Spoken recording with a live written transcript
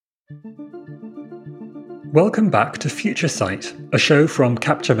Welcome back to Future Sight, a show from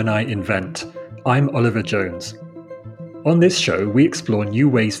Capgemini Invent. I'm Oliver Jones. On this show, we explore new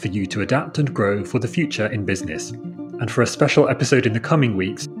ways for you to adapt and grow for the future in business. And for a special episode in the coming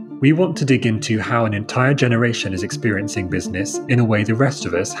weeks, we want to dig into how an entire generation is experiencing business in a way the rest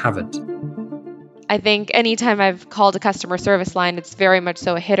of us haven't. I think anytime I've called a customer service line, it's very much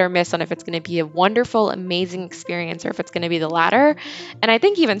so a hit or miss on if it's going to be a wonderful, amazing experience or if it's going to be the latter. And I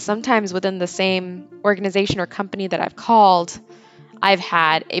think even sometimes within the same organization or company that I've called, I've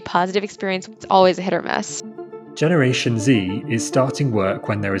had a positive experience. It's always a hit or miss. Generation Z is starting work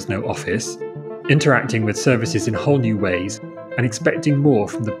when there is no office, interacting with services in whole new ways, and expecting more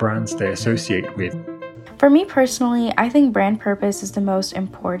from the brands they associate with. For me personally, I think brand purpose is the most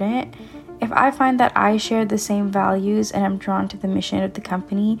important. If I find that I share the same values and am drawn to the mission of the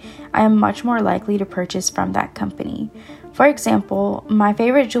company, I am much more likely to purchase from that company. For example, my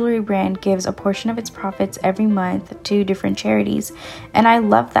favorite jewelry brand gives a portion of its profits every month to different charities, and I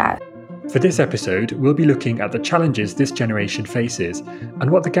love that. For this episode, we'll be looking at the challenges this generation faces and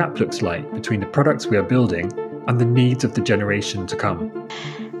what the gap looks like between the products we are building and the needs of the generation to come.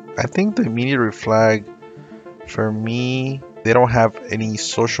 I think the immediate red flag for me, they don't have any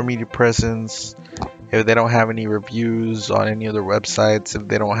social media presence, if they don't have any reviews on any other websites, if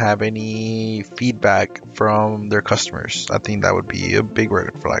they don't have any feedback from their customers, I think that would be a big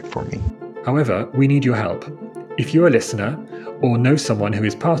red flag for me. However, we need your help. If you're a listener or know someone who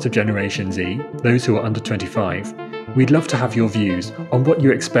is part of Generation Z, those who are under 25, we'd love to have your views on what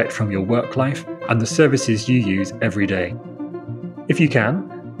you expect from your work life and the services you use every day. If you can,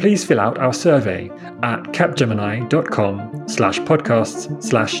 please fill out our survey at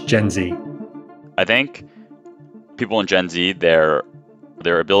capgemini.com/podcasts/Gen-Z. I think people in Gen Z, their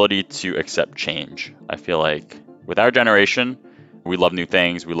ability to accept change. I feel like with our generation, we love new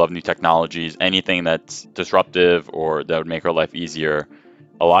things, we love new technologies, anything that's disruptive or that would make our life easier.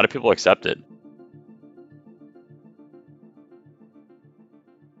 A lot of people accept it.